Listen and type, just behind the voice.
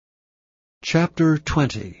Chapter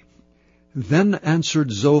 20. Then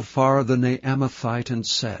answered Zophar the Naamathite and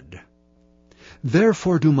said,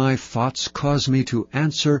 Therefore do my thoughts cause me to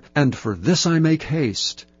answer, and for this I make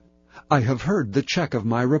haste. I have heard the check of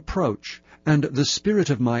my reproach, and the spirit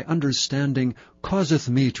of my understanding causeth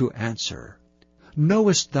me to answer.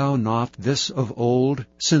 Knowest thou not this of old,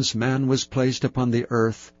 since man was placed upon the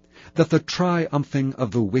earth, that the triumphing of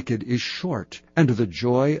the wicked is short, and the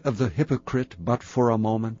joy of the hypocrite but for a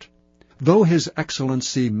moment? Though his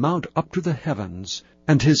excellency mount up to the heavens,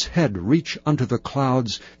 and his head reach unto the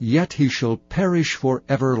clouds, yet he shall perish for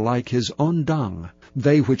ever like his own dung.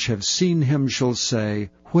 They which have seen him shall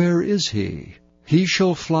say, Where is he? He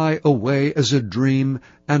shall fly away as a dream,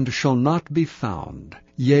 and shall not be found.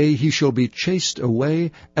 Yea, he shall be chased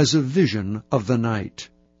away as a vision of the night.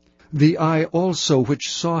 The eye also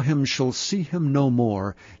which saw him shall see him no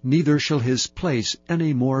more, neither shall his place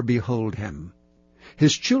any more behold him.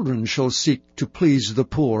 His children shall seek to please the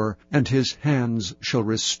poor, and his hands shall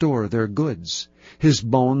restore their goods. His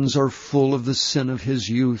bones are full of the sin of his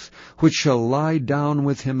youth, which shall lie down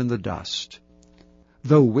with him in the dust.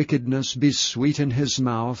 Though wickedness be sweet in his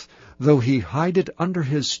mouth, though he hide it under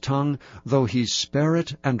his tongue, though he spare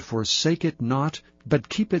it and forsake it not, but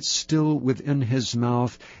keep it still within his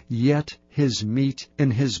mouth, yet his meat in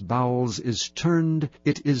his bowels is turned,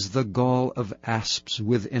 it is the gall of asps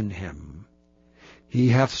within him. He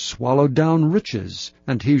hath swallowed down riches,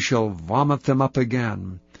 and he shall vomit them up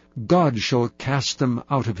again. God shall cast them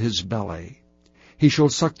out of his belly. He shall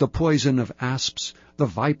suck the poison of asps, the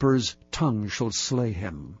viper's tongue shall slay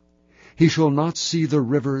him. He shall not see the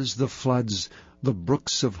rivers, the floods, the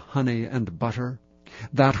brooks of honey and butter.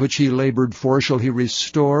 That which he labored for shall he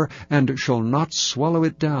restore, and shall not swallow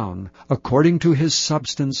it down. According to his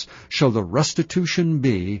substance shall the restitution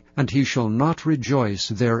be, and he shall not rejoice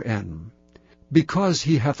therein. Because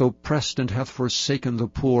he hath oppressed and hath forsaken the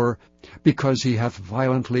poor, because he hath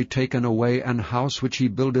violently taken away an house which he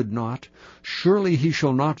builded not, surely he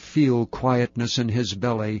shall not feel quietness in his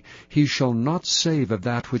belly, he shall not save of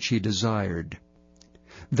that which he desired.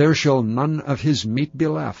 There shall none of his meat be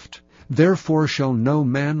left, therefore shall no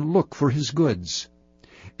man look for his goods.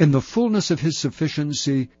 In the fullness of his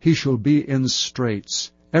sufficiency he shall be in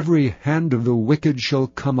straits, every hand of the wicked shall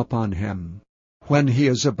come upon him. When he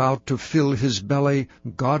is about to fill his belly,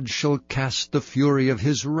 God shall cast the fury of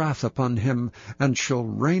his wrath upon him, and shall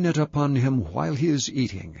rain it upon him while he is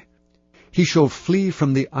eating. He shall flee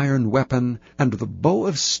from the iron weapon, and the bow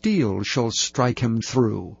of steel shall strike him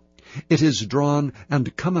through. It is drawn,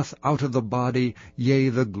 and cometh out of the body, yea,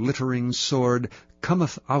 the glittering sword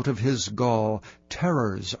cometh out of his gall,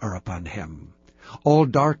 terrors are upon him. All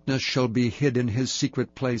darkness shall be hid in his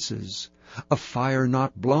secret places. A fire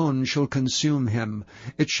not blown shall consume him.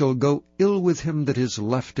 It shall go ill with him that is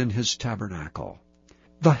left in his tabernacle.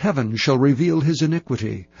 The heaven shall reveal his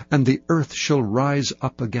iniquity, and the earth shall rise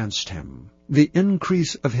up against him. The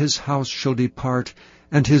increase of his house shall depart,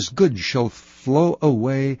 and his goods shall flow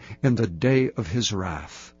away in the day of his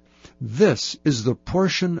wrath. This is the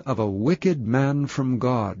portion of a wicked man from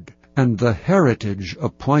God, and the heritage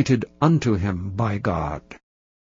appointed unto him by God.